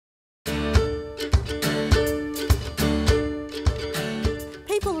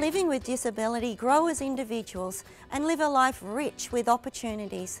living with disability grow as individuals and live a life rich with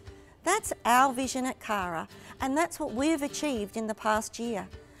opportunities. That's our vision at Cara, and that's what we've achieved in the past year.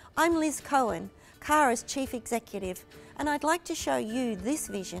 I'm Liz Cohen, Cara's Chief Executive, and I'd like to show you this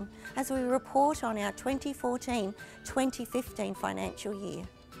vision as we report on our 2014-2015 financial year.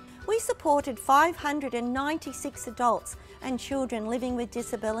 We supported 596 adults and children living with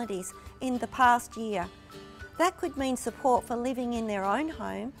disabilities in the past year. That could mean support for living in their own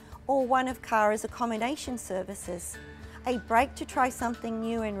home or one of Cara's accommodation services, a break to try something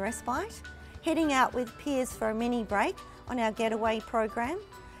new in respite, heading out with peers for a mini break on our getaway program,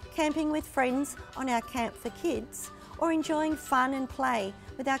 camping with friends on our Camp for Kids, or enjoying fun and play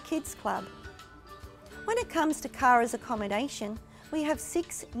with our kids club. When it comes to Cara's accommodation, we have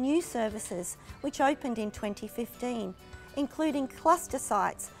 6 new services which opened in 2015, including cluster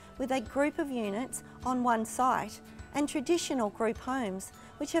sites with a group of units on one site and traditional group homes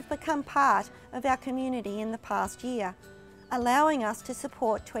which have become part of our community in the past year, allowing us to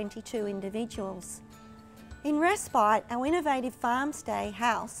support 22 individuals. In respite, our innovative farm stay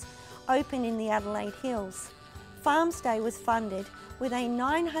house opened in the Adelaide Hills. Farm stay was funded with a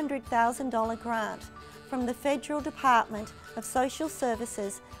 $900,000 grant from the Federal Department of Social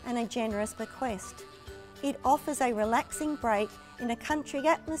Services and a generous bequest. It offers a relaxing break in a country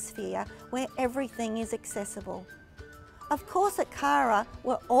atmosphere where everything is accessible. Of course, at Cara,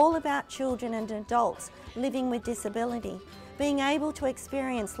 we're all about children and adults living with disability, being able to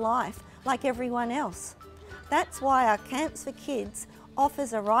experience life like everyone else. That's why our Camps for Kids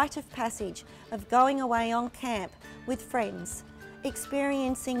offers a rite of passage of going away on camp with friends,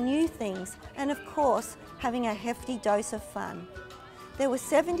 experiencing new things, and of course, having a hefty dose of fun. There were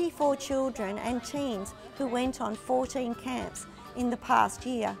 74 children and teens who went on 14 camps in the past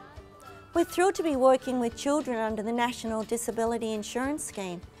year. We're thrilled to be working with children under the National Disability Insurance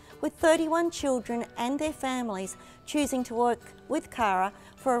Scheme, with 31 children and their families choosing to work with Cara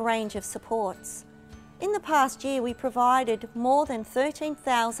for a range of supports. In the past year, we provided more than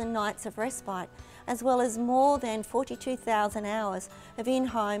 13,000 nights of respite, as well as more than 42,000 hours of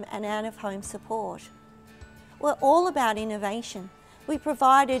in-home and out-of-home support. We're all about innovation. We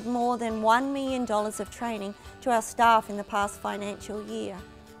provided more than $1 million of training to our staff in the past financial year.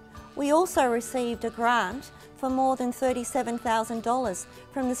 We also received a grant for more than $37,000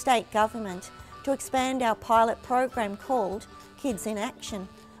 from the state government to expand our pilot program called Kids in Action,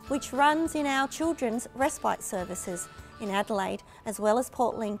 which runs in our children's respite services in Adelaide, as well as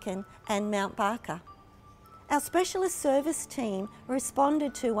Port Lincoln and Mount Barker. Our specialist service team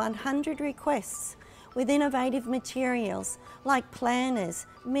responded to 100 requests with innovative materials like planners,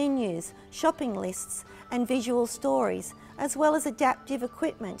 menus, shopping lists and visual stories, as well as adaptive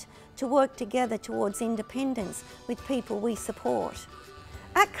equipment to work together towards independence with people we support.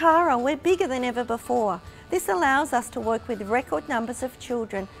 At Cara, we're bigger than ever before. This allows us to work with record numbers of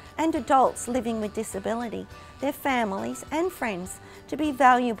children and adults living with disability, their families and friends, to be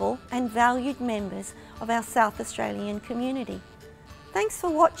valuable and valued members of our South Australian community. Thanks for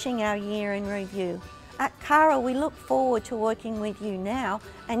watching our year in review. At Cara, we look forward to working with you now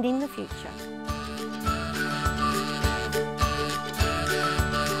and in the future.